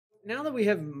Now that we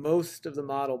have most of the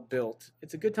model built,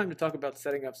 it's a good time to talk about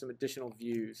setting up some additional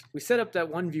views. We set up that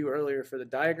one view earlier for the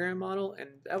diagram model, and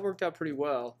that worked out pretty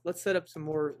well. Let's set up some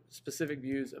more specific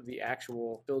views of the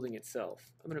actual building itself.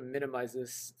 I'm going to minimize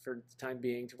this for the time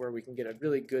being to where we can get a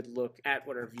really good look at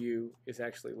what our view is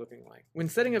actually looking like. When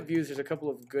setting up views, there's a couple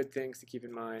of good things to keep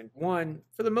in mind. One,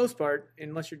 for the most part,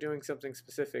 unless you're doing something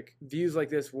specific, views like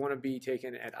this want to be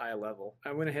taken at eye level.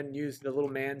 I went ahead and used the little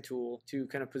man tool to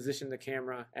kind of position the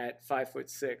camera at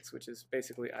 5'6", which is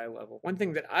basically eye level. One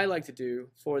thing that I like to do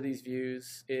for these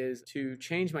views is to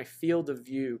change my field of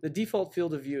view. The default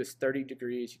field of view is 30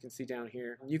 degrees, you can see down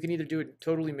here. You can either do it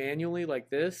totally manually like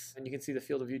this, and you can see the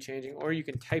field of view changing, or you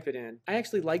can type it in. I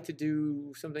actually like to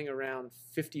do something around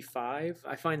 55.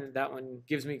 I find that that one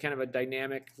gives me kind of a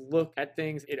dynamic look at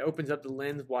things. It opens up the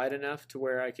lens wide enough to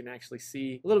where I can actually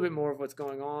see a little bit more of what's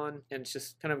going on, and it's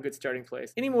just kind of a good starting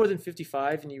place. Any more than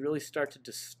 55 and you really start to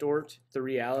distort the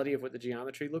reality of what the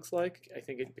geometry looks like, I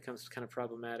think it becomes kind of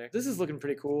problematic. This is looking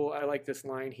pretty cool. I like this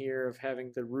line here of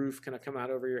having the roof kind of come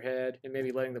out over your head and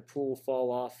maybe letting the pool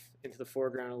fall off into the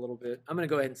foreground a little bit. I'm going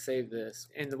to go ahead and save this.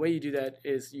 And the way you do that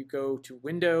is you go to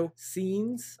Window,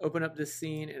 Scenes, open up this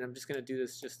scene, and I'm just going to do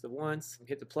this just the once.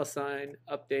 Hit the plus sign,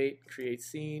 update, create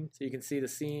scene. So you can see the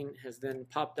scene has then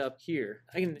popped up here.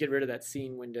 I can get rid of that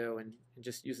scene window and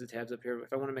just use the tabs up here.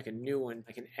 If I want to make a new one,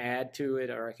 I can add to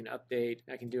it, or I can update.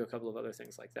 I can do a couple of other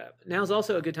things like that. Now is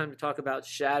also a good time to talk about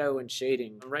shadow and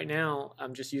shading. Right now,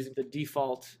 I'm just using the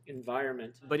default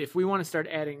environment. But if we want to start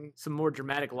adding some more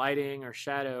dramatic lighting or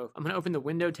shadow, I'm going to open the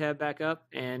Window tab back up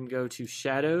and go to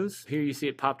Shadows. Here you see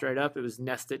it popped right up. It was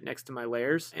nested next to my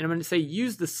layers. And I'm going to say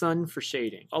use the sun for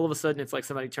shading. All of a sudden, it's like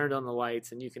somebody turned on the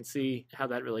lights, and you can see how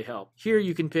that really helped. Here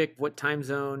you can pick what time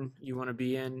zone you want to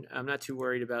be in. I'm not too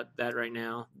worried about that right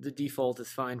now. The default is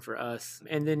fine for us.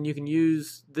 And then you can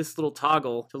use this little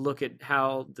toggle to look at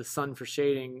how the sun for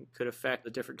shading could affect the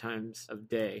different times of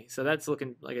day. So that's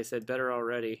looking, like I said, better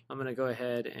already. I'm going to go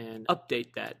ahead and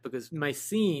update that because my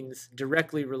scenes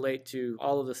directly relate to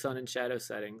all of the sun and shadow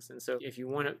settings. And so if you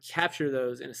want to capture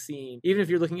those in a scene, even if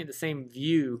you're looking at the same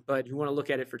view, but you want to look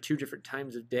at it for two different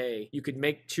times of day, you could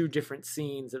make two different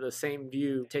scenes of the same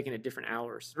view taken at different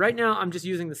hours. Right now, I'm just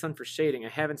using the sun for shading. I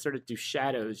haven't started to do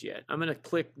shadows yet. I'm going to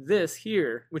click this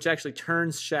here, which actually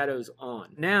turns shadows on.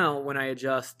 Now, when I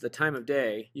adjust the time of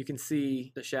day, you can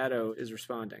see the shadow is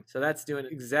responding. So that's doing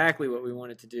exactly what we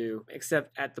want it to do,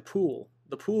 except at the pool.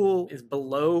 The pool is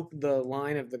below the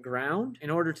line of the ground. In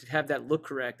order to have that look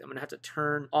correct, I'm going to have to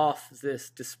turn off this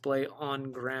display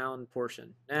on ground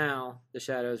portion. Now the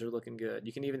shadows are looking good.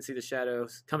 You can even see the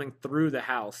shadows coming through the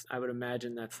house. I would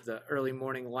imagine that's the early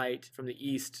morning light from the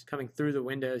east coming through the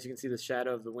windows. You can see the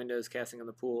shadow of the windows casting on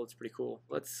the pool. It's pretty cool.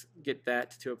 Let's get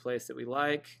that to a place that we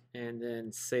like and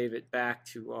then save it back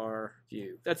to our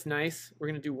view. That's nice. We're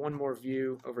going to do one more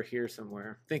view over here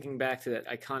somewhere. Thinking back to that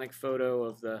iconic photo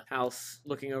of the house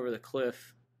looking over the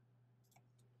cliff.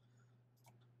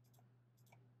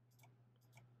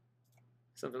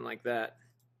 Something like that.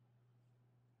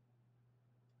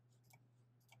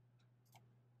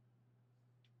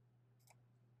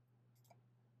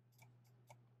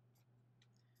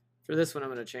 For this one, I'm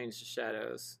going to change the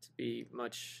shadows to be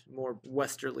much more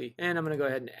westerly, and I'm going to go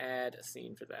ahead and add a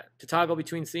scene for that. To toggle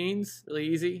between scenes, really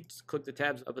easy. Just click the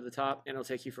tabs up at the top, and it'll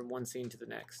take you from one scene to the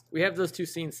next. We have those two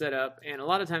scenes set up, and a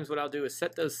lot of times what I'll do is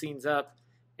set those scenes up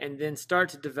and then start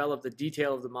to develop the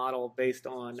detail of the model based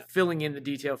on filling in the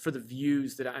detail for the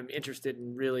views that I'm interested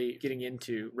in really getting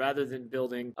into, rather than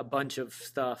building a bunch of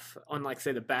stuff on, like,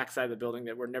 say, the back side of the building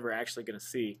that we're never actually going to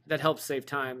see. That helps save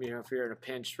time, you know, if you're in a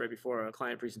pinch right before a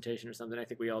client presentation or something. I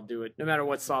think we all do it, no matter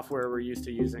what software we're used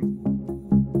to using.